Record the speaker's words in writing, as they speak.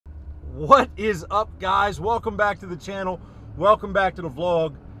What is up, guys? Welcome back to the channel. Welcome back to the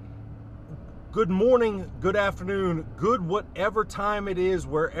vlog. Good morning, good afternoon, good whatever time it is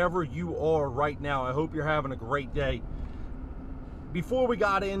wherever you are right now. I hope you're having a great day. Before we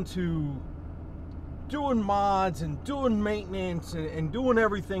got into doing mods and doing maintenance and doing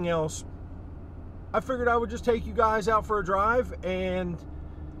everything else, I figured I would just take you guys out for a drive, and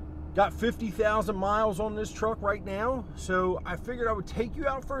got 50,000 miles on this truck right now, so I figured I would take you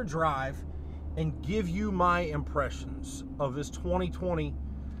out for a drive and give you my impressions of this 2020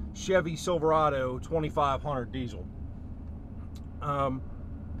 Chevy Silverado 2500 diesel.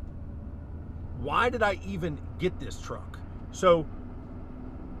 Why did I even get this truck? So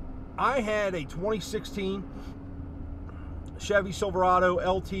I had a 2016 Chevy Silverado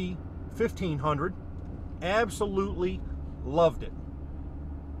LT 1500, absolutely loved it.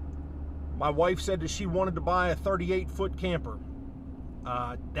 My wife said that she wanted to buy a 38-foot camper.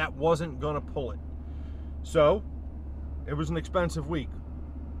 That wasn't going to pull it. So, it was an expensive week.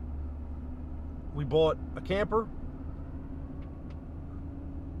 We bought a camper,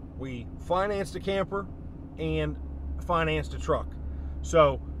 we financed a camper, and financed a truck.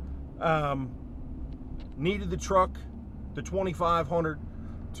 So, needed the truck, the 2500,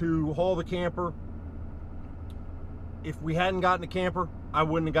 to haul the camper. If we hadn't gotten the camper, I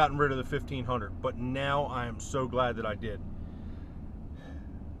wouldn't have gotten rid of the 1500, but now I am so glad that I did.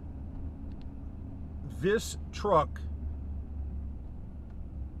 This truck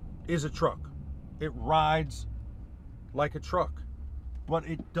is a truck. It rides like a truck, but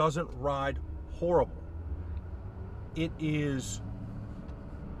it doesn't ride horrible. It is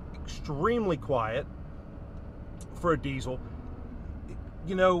extremely quiet for a diesel.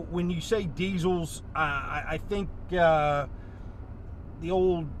 You know, when you say diesels, I think the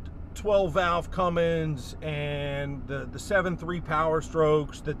old 12 valve Cummins and the 7.3 Power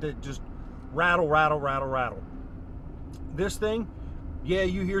Strokes that just rattle. This thing, yeah,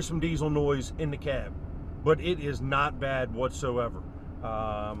 you hear some diesel noise in the cab, but it is not bad whatsoever.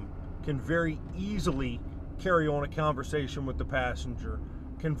 Can very easily carry on a conversation with the passenger,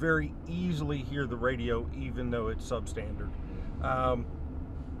 can very easily hear the radio even though it's substandard.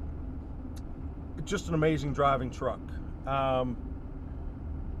 Just an amazing driving truck.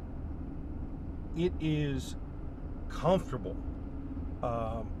 It is comfortable.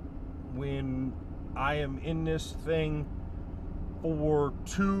 When I am in this thing for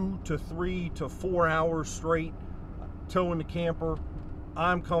 2 to 3 to 4 hours straight, towing the camper,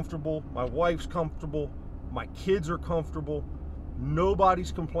 I'm comfortable, my wife's comfortable, my kids are comfortable,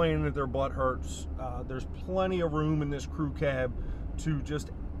 nobody's complaining that their butt hurts. There's plenty of room in this crew cab to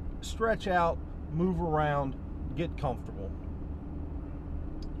just stretch out, move around, get comfortable.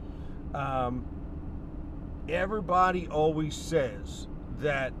 Everybody always says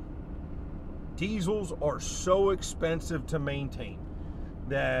that diesels are so expensive to maintain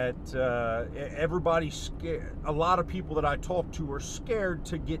that everybody's scared. A lot of people that I talk to are scared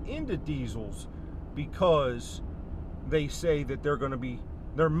to get into diesels because they say that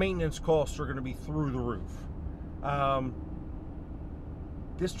their maintenance costs are going to be through the roof.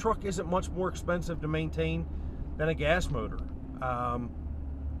 This truck isn't much more expensive to maintain than a gas motor.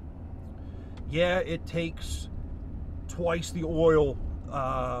 Yeah, it takes twice the oil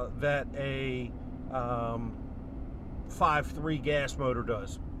that a 5.3 gas motor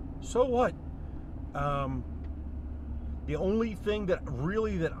does. So what? The only thing that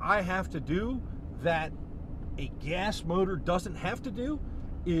I have to do that a gas motor doesn't have to do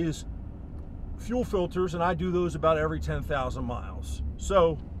is fuel filters, and I do those about every 10,000 miles.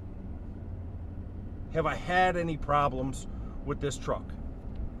 So, have I had any problems with this truck?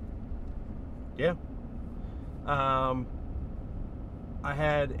 Yeah. I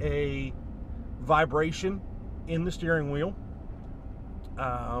had a vibration in the steering wheel,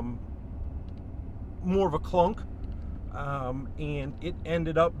 more of a clunk, and it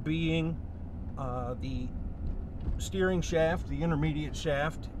ended up being the steering shaft, the intermediate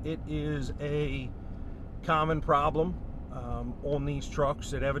shaft. It is a common problem on these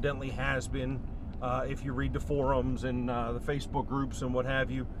trucks. It evidently has been, if you read the forums and the Facebook groups and what have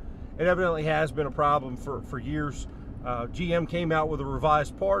you. It evidently has been a problem for years. GM came out with a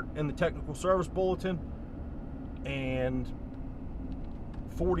revised part in the technical service bulletin, and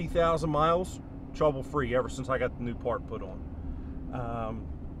 40,000 miles trouble-free ever since I got the new part put on.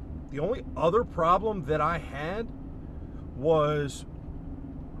 The only other problem that I had was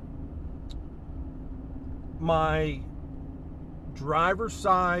my driver's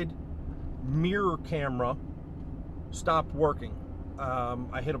side mirror camera stopped working.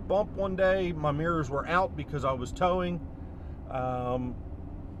 I hit a bump one day, my mirrors were out because I was towing.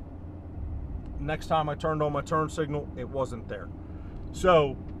 Next time I turned on my turn signal, it wasn't there.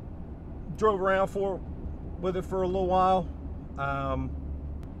 So drove around with it for a little while.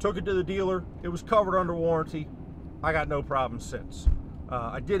 Took it to the dealer. It was covered under warranty. I got no problems since.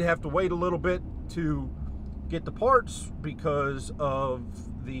 I did have to wait a little bit to get the parts because of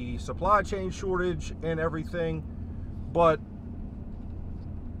the supply chain shortage and everything, but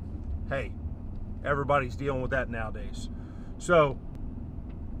hey, everybody's dealing with that nowadays. So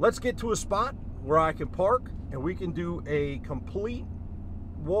let's get to a spot where I can park and we can do a complete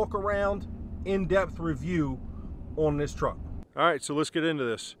walk around, in-depth review on this truck. All right, so let's get into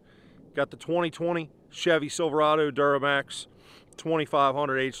this. Got the 2020 Chevy Silverado Duramax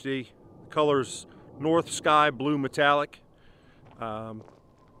 2500 HD. Colors North Sky Blue Metallic. You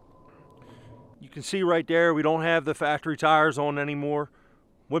can see right there we don't have the factory tires on anymore.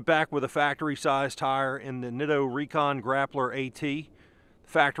 Went back with a factory size tire in the Nitto Recon Grappler AT. The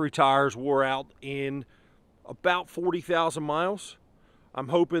factory tires wore out in about 40,000 miles. I'm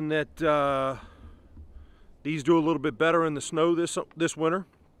hoping that these do a little bit better in the snow this winter.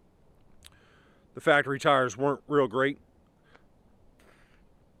 The factory tires weren't real great.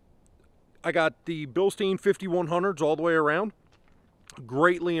 I got the Bilstein 5100s all the way around.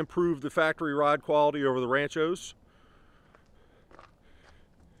 Greatly improved the factory ride quality over the Ranchos.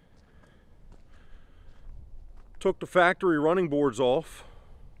 Took the factory running boards off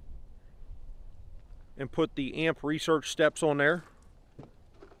and put the amp research steps on there.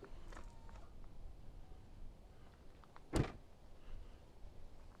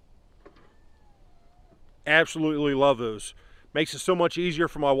 Absolutely love those. Makes it so much easier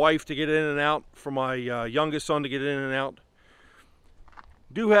for my wife to get in and out, for my youngest son to get in and out.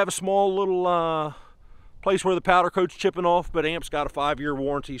 Do have a small little place where the powder coat's chipping off, but amp's got a 5-year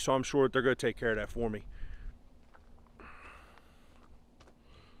warranty, so I'm sure that they're going to take care of that for me.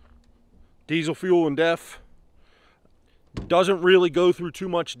 Diesel fuel and def. Doesn't really go through too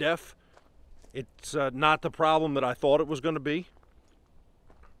much def. It's not the problem that I thought it was going to be.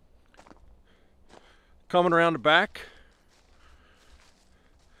 Coming around the back,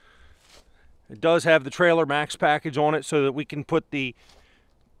 it does have the Trailer Max package on it so that we can put the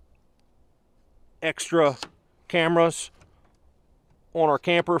extra cameras on our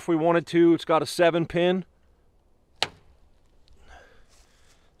camper if we wanted to. It's got a 7-pin.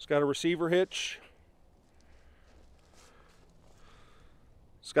 It's got a receiver hitch.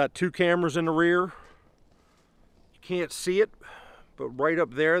 It's got 2 cameras in the rear. You can't see it, but right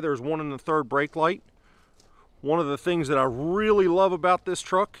up there's one in the 3rd brake light. One of the things that I really love about this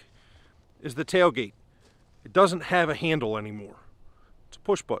truck is the tailgate. It doesn't have a handle anymore. It's a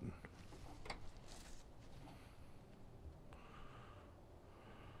push button.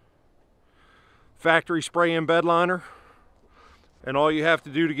 Factory spray-in bed liner. And all you have to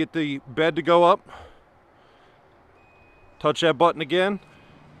do to get the bed to go up, touch that button again,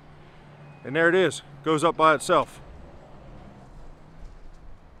 and there it is. Goes up by itself.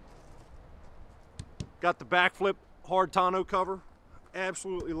 Got the backflip hard tonneau cover.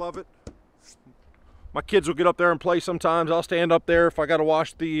 Absolutely love it. My kids will get up there and play sometimes. I'll stand up there if I got to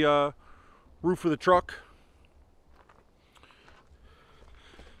wash the roof of the truck.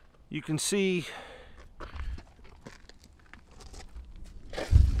 You can see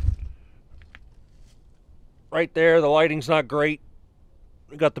right there, the lighting's not great.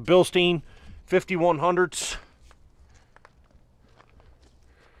 We got the Bilstein 5100s.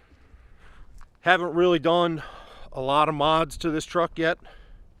 Haven't really done a lot of mods to this truck yet.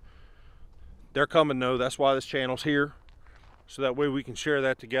 They're coming though, that's why this channel's here. So that way we can share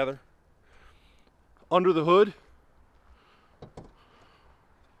that together. Under the hood,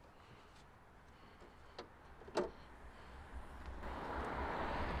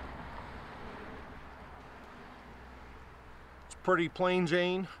 it's pretty plain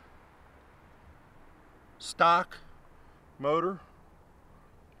Jane stock motor,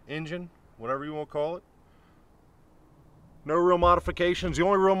 engine, whatever you want to call it. No real modifications. The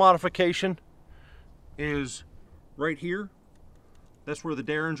only real modification is right here. That's where the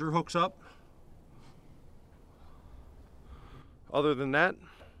Derringer hooks up. Other than that,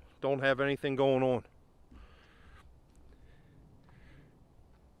 don't have anything going on.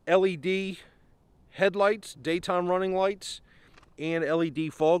 LED headlights, daytime running lights, and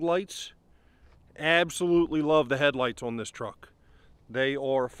LED fog lights. Absolutely love the headlights on this truck. They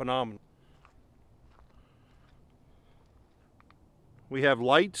are phenomenal. We have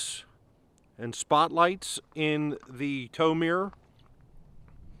lights and spotlights in the tow mirror.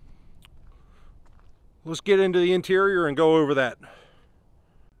 Let's get into the interior and go over that.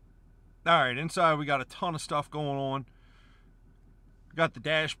 All right, inside we got a ton of stuff going on. Got the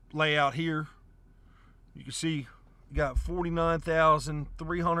dash layout here. You can see you got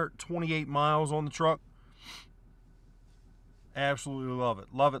 49,328 miles on the truck. Absolutely love it.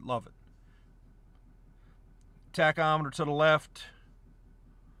 Love it, love it. Tachometer to the left.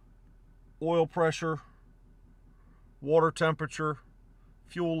 Oil pressure. Water temperature.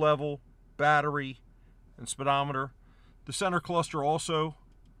 Fuel level. Battery. And speedometer. The center cluster also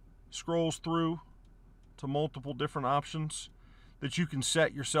scrolls through to multiple different options that you can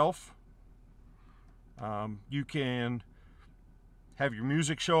set yourself. You can have your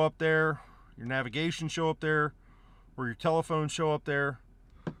music show up there, your navigation show up there, or your telephone show up there.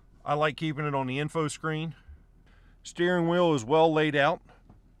 I like keeping it on the info screen. Steering wheel is well laid out.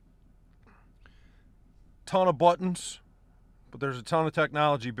 Ton of buttons, but there's a ton of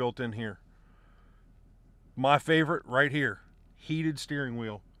technology built in here. My favorite right here, heated steering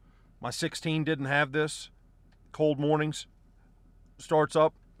wheel. My 16 didn't have this. Cold mornings, starts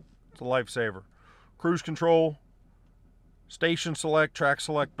up, it's a lifesaver. Cruise control, station select, track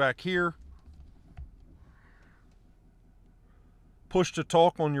select back here. Push to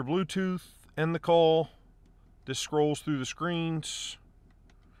talk on your Bluetooth, end the call. This scrolls through the screens.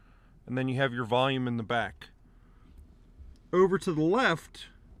 And then you have your volume in the back. Over to the left,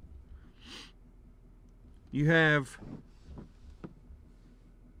 you have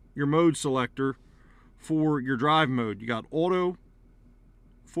your mode selector for your drive mode. You got auto,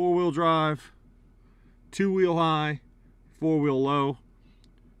 four-wheel drive, two-wheel high, four-wheel low.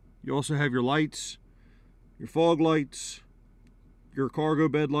 You also have your lights, your fog lights, your cargo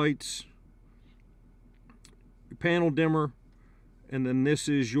bed lights, your panel dimmer, and then this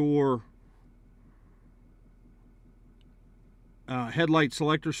is your headlight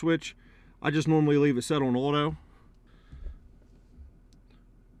selector switch. I just normally leave it set on auto.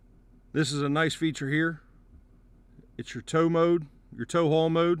 This is a nice feature here. It's your tow mode, your tow haul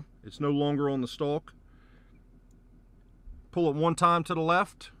mode. It's no longer on the stalk. Pull it one time to the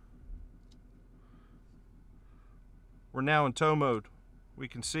left. We're now in tow mode. We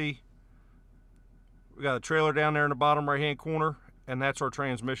can see we got a trailer down there in the bottom right hand corner, and that's our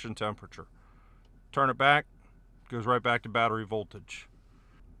transmission temperature. Turn it back, goes right back to battery voltage.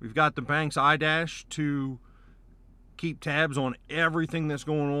 We've got the Banks iDash to keep tabs on everything that's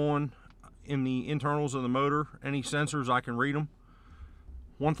going on in the internals of the motor. Any sensors, I can read them.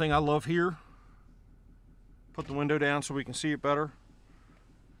 One thing I love here, put the window down so we can see it better,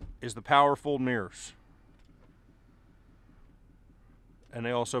 is the power fold mirrors. And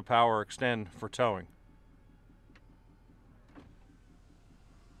they also power extend for towing.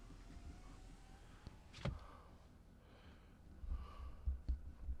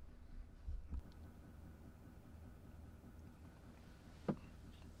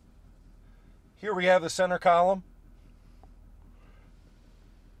 Here we have the center column.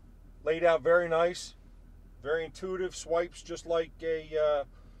 Laid out very nice. Very intuitive, swipes just like a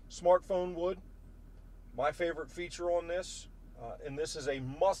smartphone would. My favorite feature on this, and this is a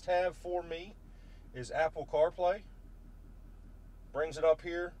must-have for me, is Apple CarPlay. Brings it up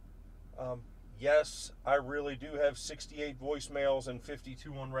here. Yes, I really do have 68 voicemails and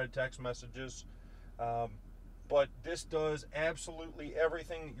 52 unread text messages. But this does absolutely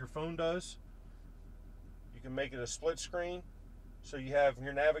everything that your phone does. You can make it a split screen, so you have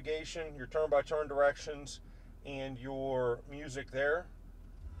your navigation, your turn-by-turn directions, and your music there.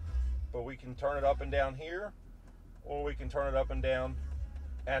 But we can turn it up and down here, or we can turn it up and down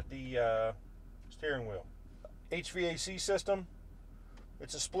at the steering wheel. HVAC system,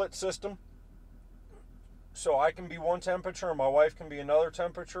 it's a split system, so I can be one temperature and my wife can be another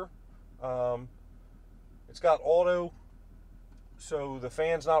temperature. It's got auto, so the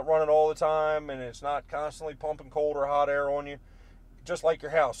fan's not running all the time and it's not constantly pumping cold or hot air on you. Just like your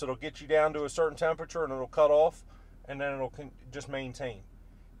house, it'll get you down to a certain temperature and it'll cut off, and then it'll just maintain.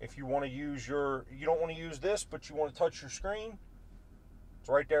 If you want to use you don't want to use this, but you want to touch your screen, it's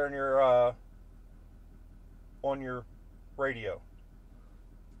right there in your on your radio.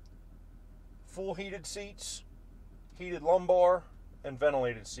 Full heated seats, heated lumbar, and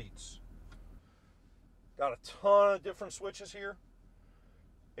ventilated seats. Got a ton of different switches here.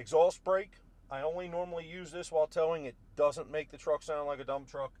 Exhaust brake. I only normally use this while towing. It doesn't make the truck sound like a dump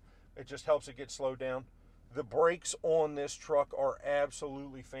truck. It just helps it get slowed down. The brakes on this truck are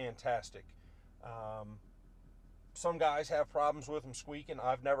absolutely fantastic. Some guys have problems with them squeaking.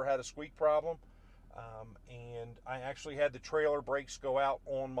 I've never had a squeak problem. And I actually had the trailer brakes go out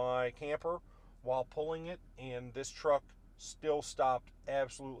on my camper while pulling it, and this truck still stopped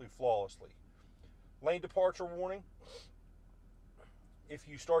absolutely flawlessly. Lane departure warning. If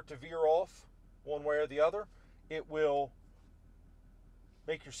you start to veer off one way or the other, it will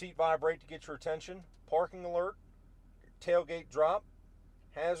make your seat vibrate to get your attention, parking alert, tailgate drop,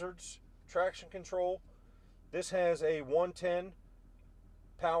 hazards, traction control. This has a 110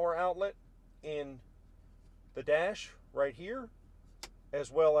 power outlet in the dash right here,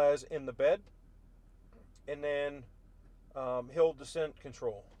 as well as in the bed, and then hill descent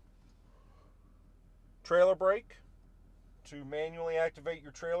control. Trailer brake to manually activate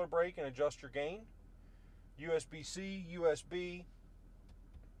your trailer brake and adjust your gain. USB-C, USB,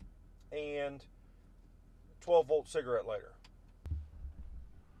 and 12-volt cigarette lighter.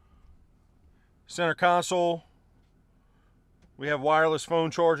 Center console. We have wireless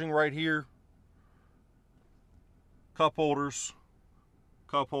phone charging right here. Cup holders,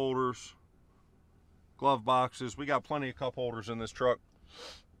 glove boxes. We got plenty of cup holders in this truck.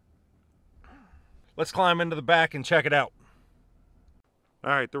 Let's climb into the back and check it out.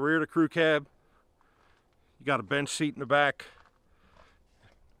 All right, the rear of the crew cab. You got a bench seat in the back.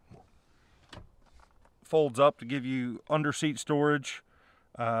 Folds up to give you under seat storage.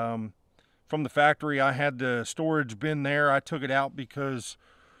 From the factory, I had the storage bin there. I took it out because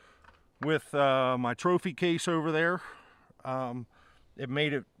with my trophy case over there, it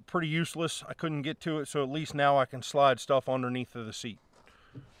made it pretty useless. I couldn't get to it, so at least now I can slide stuff underneath of the seat.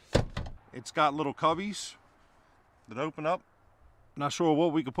 It's got little cubbies that open up. Not sure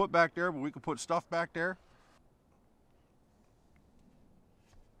what we could put back there, but we could put stuff back there.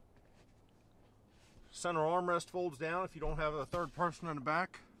 Center armrest folds down if you don't have a third person in the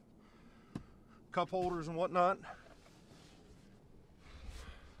back. Cup holders and whatnot.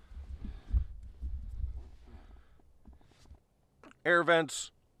 Air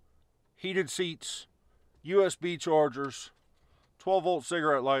vents, heated seats, USB chargers, 12-volt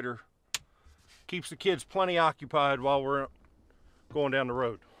cigarette lighter. Keeps the kids plenty occupied while we're going down the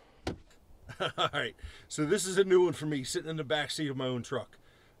road. All right, so this is a new one for me, sitting in the back seat of my own truck.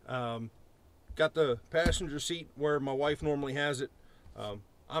 Got the passenger seat where my wife normally has it.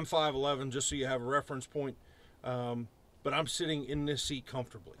 I'm 5'11", just so you have a reference point, but I'm sitting in this seat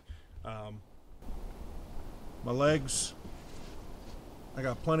comfortably. My legs, I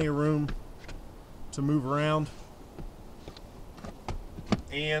got plenty of room to move around,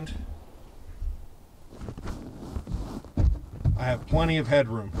 and I have plenty of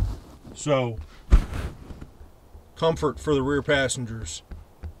headroom, so comfort for the rear passengers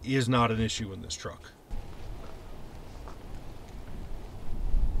is not an issue in this truck.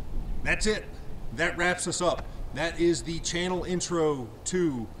 That's it. That wraps us up. That is the channel intro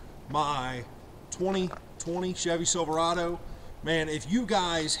to my 2020 Chevy Silverado. Man, if you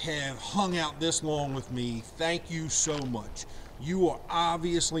guys have hung out this long with me, thank you so much. You are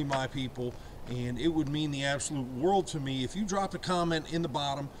obviously my people, and it would mean the absolute world to me if you dropped a comment in the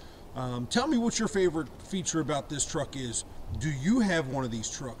bottom. Tell me what your favorite feature about this truck is. Do you have one of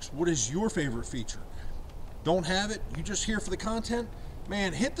these trucks? What is your favorite feature? Don't have it? You just here for the content?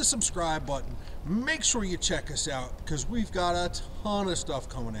 Man, hit the subscribe button. Make sure you check us out because we've got a ton of stuff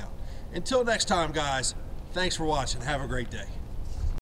coming out. Until next time, guys, thanks for watching. Have a great day.